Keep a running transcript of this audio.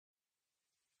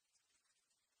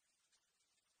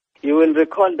You will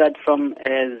recall that from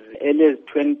as early as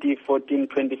 2014,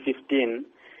 2015,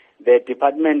 the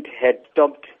department had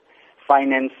stopped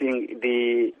financing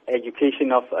the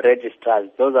education of registrars.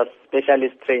 Those are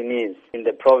specialist trainees in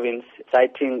the province,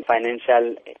 citing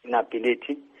financial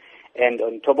inability. And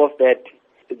on top of that,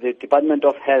 the Department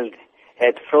of Health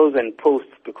had frozen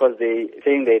posts because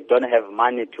saying they don't have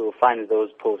money to fund those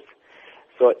posts.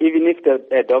 So even if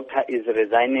the doctor is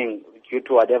resigning due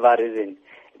to whatever reason,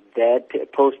 that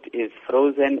post is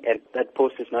frozen and that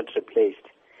post is not replaced.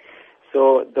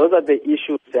 So those are the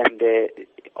issues, and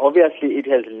obviously it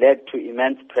has led to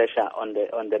immense pressure on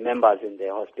the members in the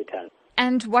hospital.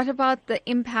 And what about the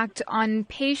impact on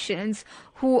patients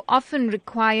who often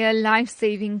require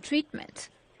life-saving treatment?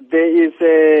 There is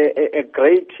a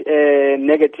great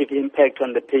negative impact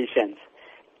on the patients.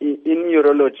 In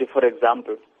neurology, for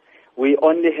example, we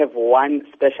only have one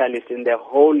specialist in the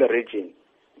whole region,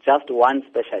 just one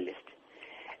specialist.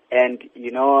 And,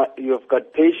 you've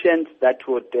got patients that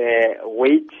would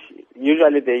wait.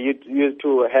 Usually they used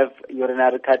to have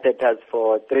urinary catheters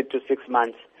for 3 to 6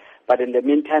 months, but in the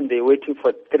meantime they're waiting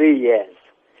for 3 years.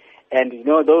 And,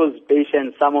 those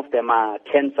patients, some of them are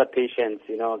cancer patients,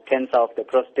 cancer of the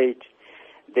prostate.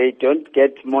 They don't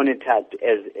get monitored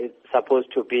as it's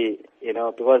supposed to be,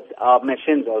 because our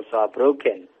machines also are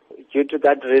broken. Due to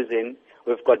that reason,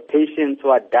 we've got patients who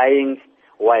are dying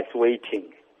whilst waiting.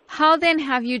 How then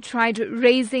have you tried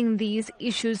raising these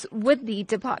issues with the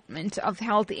Department of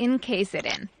Health in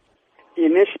KZN?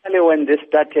 Initially, when this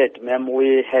started, ma'am,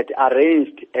 we had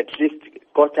arranged at least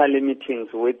quarterly meetings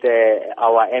with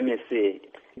our MEC.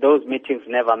 Those meetings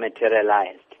never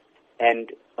materialized.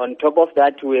 And on top of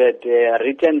that, we had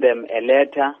written them a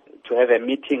letter to have a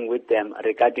meeting with them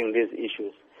regarding these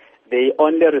issues. They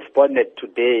only responded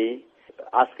today,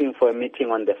 asking for a meeting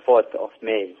on the 4th of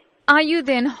May. Are you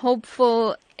then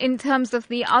hopeful in terms of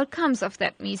the outcomes of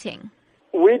that meeting?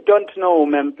 We don't know,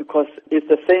 ma'am, because it's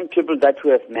the same people that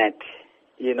we have met,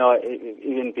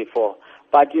 even before.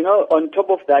 But, on top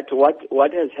of that,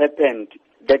 what has happened,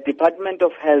 the Department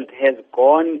of Health has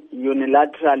gone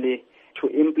unilaterally to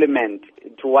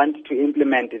want to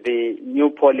implement the new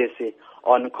policy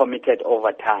on committed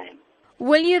overtime.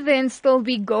 Will you then still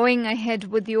be going ahead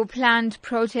with your planned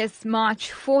protest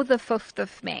march for the 5th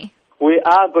of May? We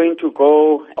are going to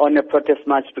go on a protest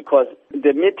march because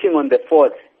the meeting on the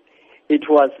 4th, it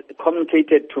was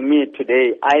communicated to me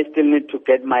today. I still need to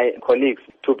get my colleagues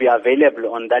to be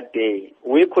available on that day.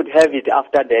 We could have it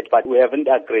after that, but we haven't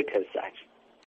agreed as such.